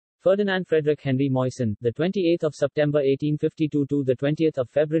Ferdinand Frederick Henri Moissan, the 28th of September 1852 to the 20th of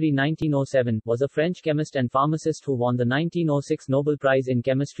February 1907, was a French chemist and pharmacist who won the 1906 Nobel Prize in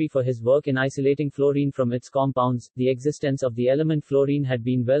Chemistry for his work in isolating fluorine from its compounds. The existence of the element fluorine had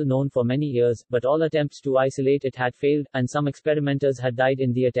been well known for many years, but all attempts to isolate it had failed, and some experimenters had died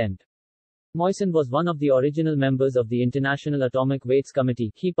in the attempt. Moissan was one of the original members of the International Atomic Weights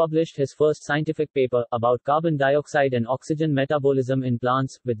Committee. He published his first scientific paper, about carbon dioxide and oxygen metabolism in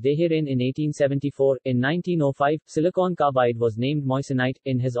plants, with Dehaene in 1874. In 1905, silicon carbide was named moissanite,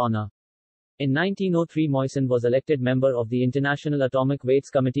 in his honor. In 1903, Moissan was elected member of the International Atomic Weights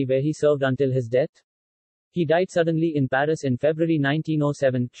Committee, where he served until his death. He died suddenly in Paris in February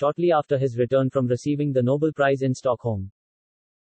 1907, shortly after his return from receiving the Nobel Prize in Stockholm.